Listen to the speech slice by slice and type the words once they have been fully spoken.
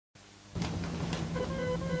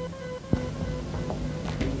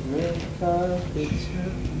carpet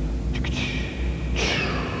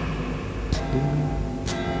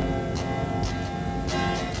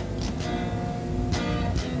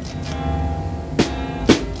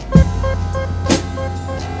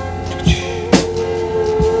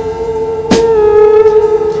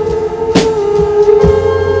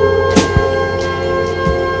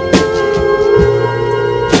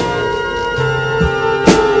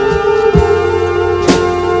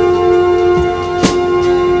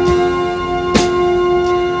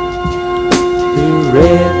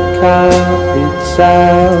red carpets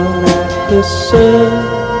out at the Sir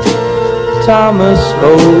Thomas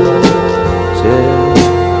Hotel.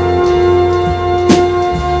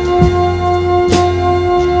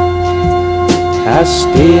 I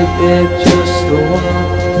stayed there just the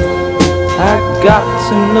once. I got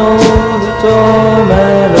to know the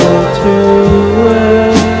doorman all too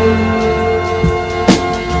well.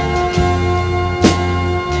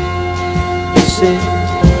 He said,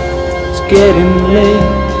 getting late,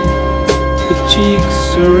 your cheeks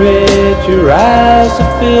are red, your eyes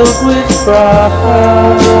are filled with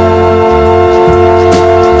pride.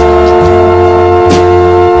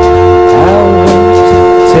 I want to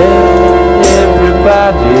tell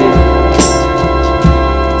everybody,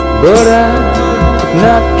 but I could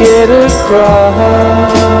not get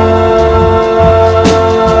across.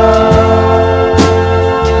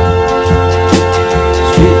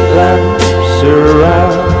 Street lamps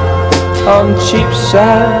around on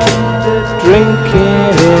Cheapside,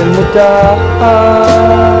 drinking in the dark.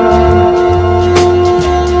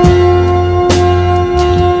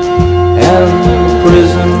 And the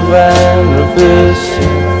prison van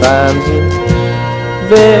reversing finds it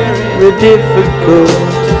very difficult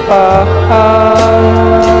to park.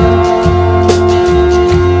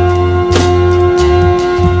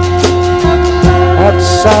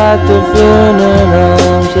 Outside the Vernon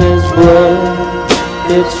Arms there's blood,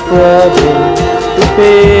 it's flooding the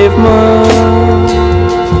pavement.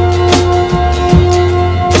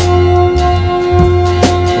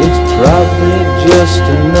 It's probably just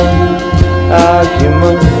another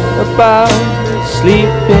argument about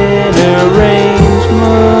sleeping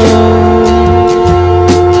arrangement.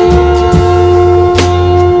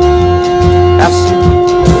 I said,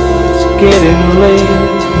 it's getting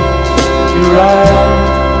late, your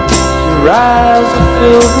eyes are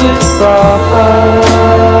filled with pride.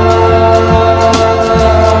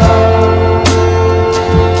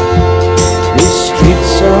 These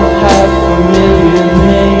streets are half a million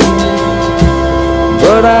names,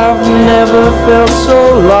 but I've never felt so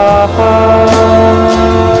lost.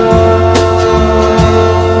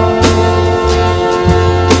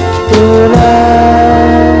 But I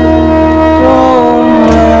don't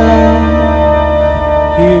mind,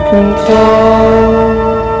 you can call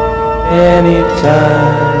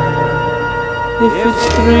anytime. If it's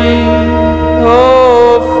 3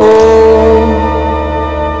 or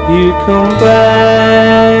 4, you come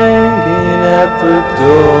banging at the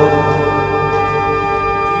door.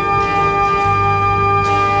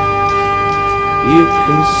 You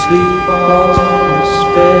can sleep on the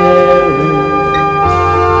spare room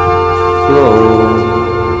floor.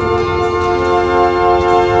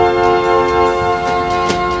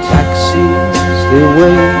 Taxis, they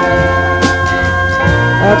wait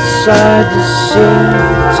outside the Sir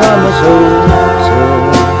Thomas Hotel.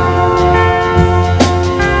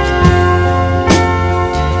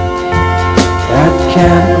 I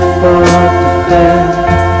can't afford the fare,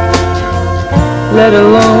 let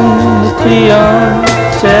alone the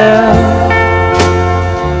clientele.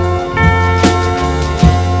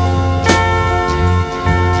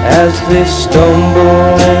 As they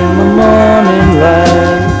stumble in the morning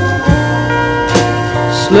light,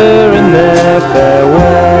 slurring their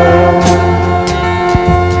farewell,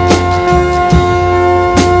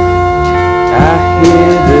 I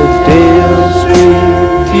hear the Dale Street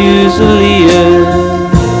Fusiliers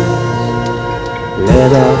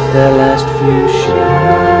let off their last few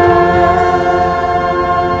shots.